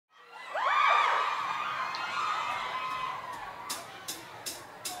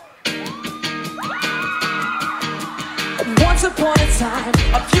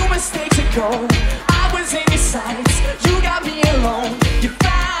mistakes ago, I was in your sights. You got me alone. You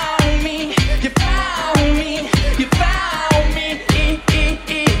found me. You found me. You found me.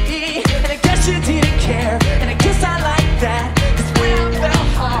 And I guess you didn't care. And I guess I like that. 'Cause when I fell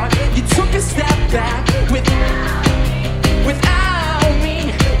hard, you took a step back without me. Without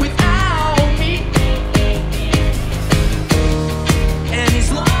me. And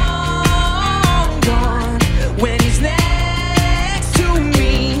he's long gone when he's next to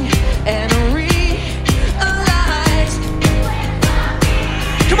me. And I realize,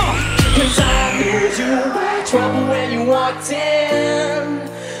 come on, 'cause I knew you were trouble when you walked in.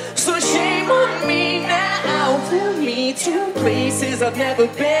 So shame on me now, for me to places I've never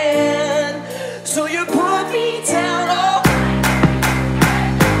been. So you put me down, oh.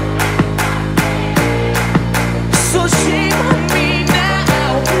 So shame on me now,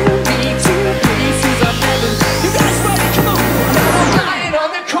 for me to places I've never been. You guys ready? Come on. Now I'm lying on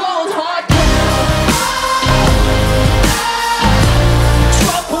the cold hard ground.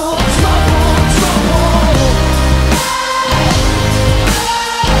 Trouble, trouble, trouble.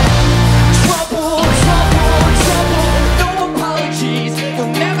 Trouble, trouble, trouble. No apologies,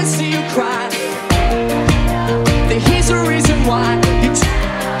 they'll never see you cry. Here's the reason why you're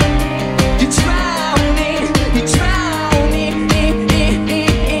drowning, you're drowning.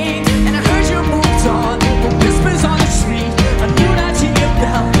 And I heard you moved on, the whispers on the street. I knew that to your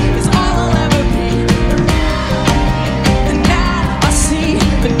bell is all I'll ever be. And now I see,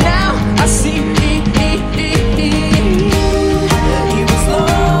 but now I see. He was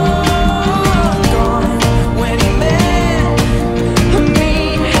long gone when he met me.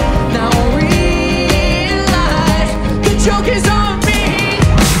 Now I realize the joke is on me.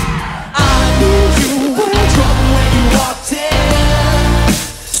 I knew you were trouble when you walked in.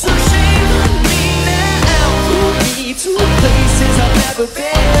 So shame on me now, for me to places I've never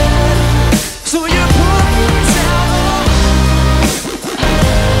been. So you put me down.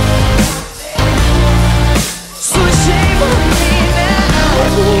 So shame on me now,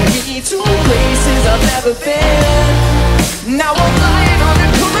 for me to places I've never been. Now I'm lying on the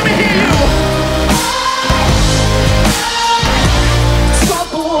cool, let me hear you.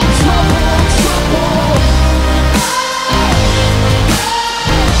 Trouble, trouble, trouble.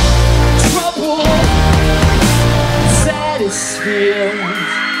 Trouble. Saddest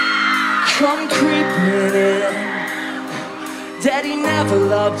feelings come creeping in. Daddy never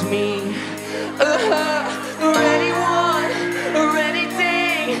loved me, or anyone, or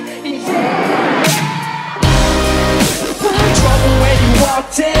anything. Yeah. Trouble when you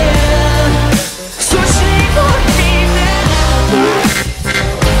walked in. So shame on me now.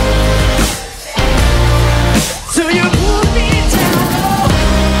 So you put me down.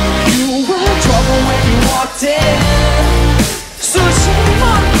 You were trouble when you walked in. So shame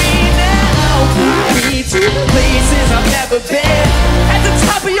on me now, for me to places I've never been.